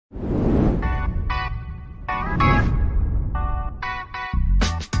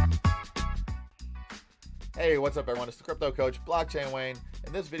Hey, what's up everyone? It's the Crypto Coach, Blockchain Wayne.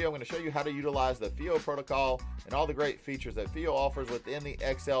 In this video, I'm going to show you how to utilize the FIO protocol and all the great features that FIO offers within the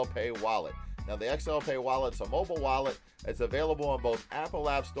XcelPay Wallet. Now, the XcelPay Wallet is a mobile wallet. It's available on both Apple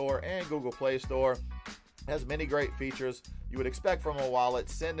App Store and Google Play Store. It has many great features you would expect from a wallet,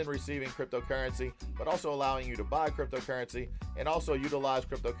 send and receiving cryptocurrency, but also allowing you to buy cryptocurrency and also utilize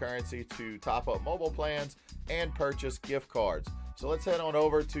cryptocurrency to top up mobile plans and purchase gift cards. So let's head on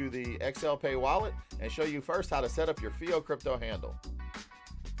over to the XcelPay Wallet and show you first how to set up your FIO Crypto Handle.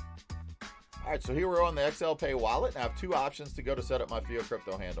 All right, so here we're on the XcelPay Wallet, and I have two options to go to set up my FIO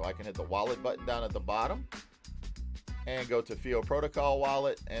Crypto Handle. I can hit the wallet button down at the bottom and go to FIO Protocol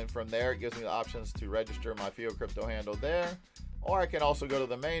Wallet, and from there it gives me the options to register my FIO Crypto Handle there. Or I can also go to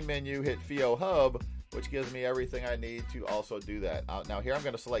the main menu, hit FIO Hub, which gives me everything I need to also do that. Now here I'm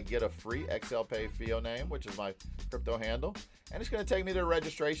going to select Get a Free XcelPay FIO Name, which is my crypto handle, and it's going to take me to the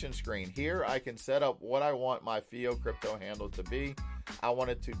registration screen. Here I can set up what I want my FIO Crypto Handle to be. I want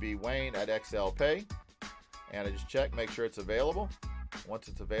it to be Wayne at XcelPay, and I just check, make sure it's available. Once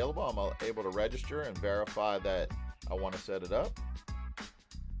it's available, I'm able to register and verify that I want to set it up.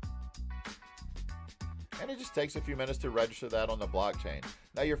 And it just takes a few minutes to register that on the blockchain.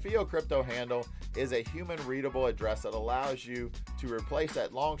 Now, your FIO Crypto Handle is a human-readable address that allows you to replace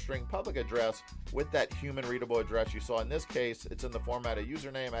that long-string public address with that human-readable address you saw. In this case, it's in the format of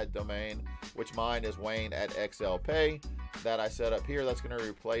username at domain, which mine is Wayne at XcelPay. That I set up here, that's going to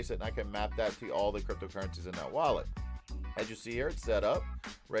replace it, and I can map that to all the cryptocurrencies in that wallet. As you see here, it's set up,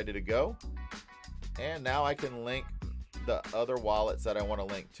 ready to go. And now I can link the other wallets that I want to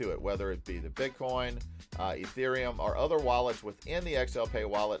link to it, whether it be the Bitcoin, Ethereum, or other wallets within the XcelPay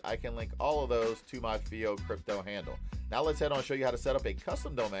Wallet. I can link all of those to my FIO Crypto Handle. Now let's head on and show you how to set up a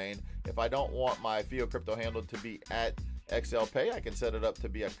custom domain. If I don't want my FIO Crypto Handle to be at XcelPay, I can set it up to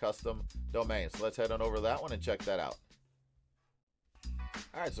be a custom domain. So let's head on over to that one and check that out.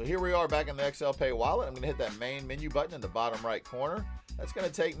 All right, so here we are back in the XcelPay Wallet. I'm going to hit that main menu button in the bottom right corner. That's going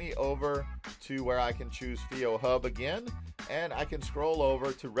to take me over to where I can choose FIO Hub again, and I can scroll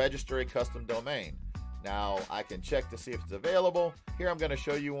over to register a custom domain. Now, I can check to see if it's available. Here I'm going to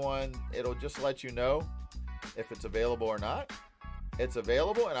show you one. It'll just let you know if it's available or not. It's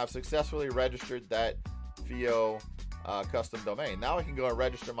available, and I've successfully registered that FIO custom domain. Now I can go and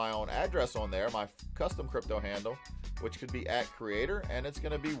register my own address on there, my custom crypto handle, which could be at creator, and it's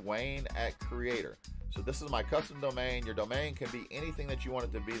going to be Wayne at creator. So this is my custom domain. Your domain can be anything that you want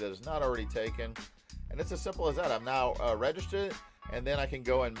it to be that is not already taken. And it's as simple as that. I'm now registered, and then I can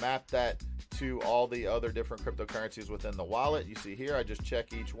go and map that to all the other different cryptocurrencies within the wallet. You see here, I just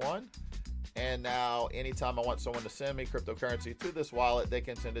check each one. And now anytime I want someone to send me cryptocurrency to this wallet, they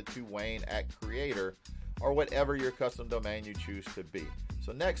can send it to Wayne at creator or whatever your custom domain you choose to be.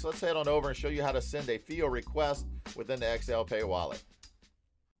 So next, let's head on over and show you how to send a FIO request within the XcelPay Wallet.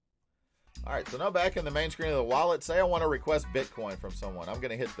 All right, so now back in the main screen of the wallet, say I want to request Bitcoin from someone. I'm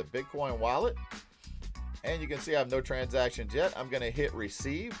going to hit the Bitcoin wallet, and you can see I have no transactions yet. I'm going to hit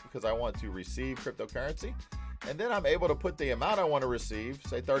receive because I want to receive cryptocurrency. And then I'm able to put the amount I want to receive,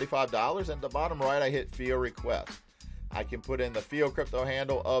 say $35, and at the bottom right, I hit FIO request. I can put in the FIO crypto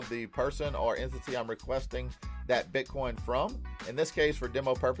handle of the person or entity I'm requesting that Bitcoin from. In this case, for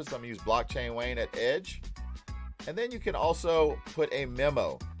demo purpose, I'm going to use Blockchain Wayne at Edge. And then you can also put a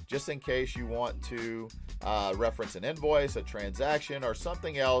memo just in case you want to reference an invoice, a transaction, or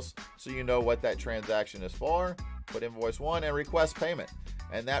something else so you know what that transaction is for. Put invoice 1 and request payment.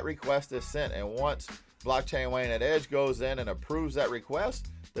 And that request is sent. And once Blockchain Wayne at Edge goes in and approves that request,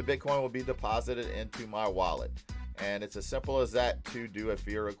 the Bitcoin will be deposited into my wallet. And it's as simple as that to do a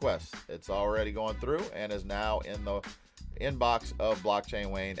FIO request. It's already going through and is now in the inbox of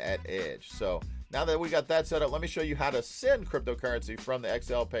Blockchain Wayne at Edge. So now that we got that set up, let me show you how to send cryptocurrency from the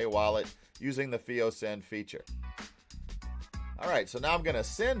XcelPay Wallet using the FIO Send feature. All right, so now I'm going to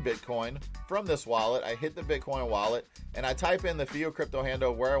send Bitcoin from this wallet. I hit the Bitcoin wallet, and I type in the FIO crypto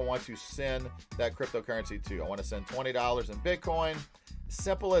handle where I want to send that cryptocurrency to. I want to send $20 in Bitcoin.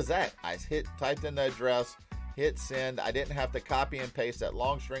 Simple as that. I typed in the address, hit send. I didn't have to copy and paste that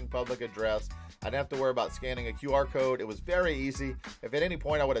long string public address. I didn't have to worry about scanning a QR code. It was very easy. If at any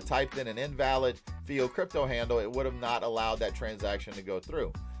point I would have typed in an invalid FIO crypto handle, it would have not allowed that transaction to go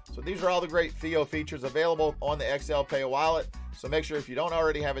through. So these are all the great FIO features available on the XcelPay Wallet. So make sure if you don't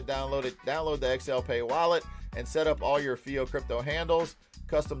already have it downloaded, download the XcelPay Wallet and set up all your FIO crypto handles,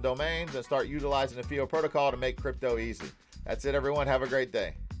 custom domains, and start utilizing the FIO protocol to make crypto easy. That's it, everyone. Have a great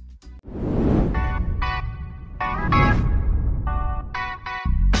day.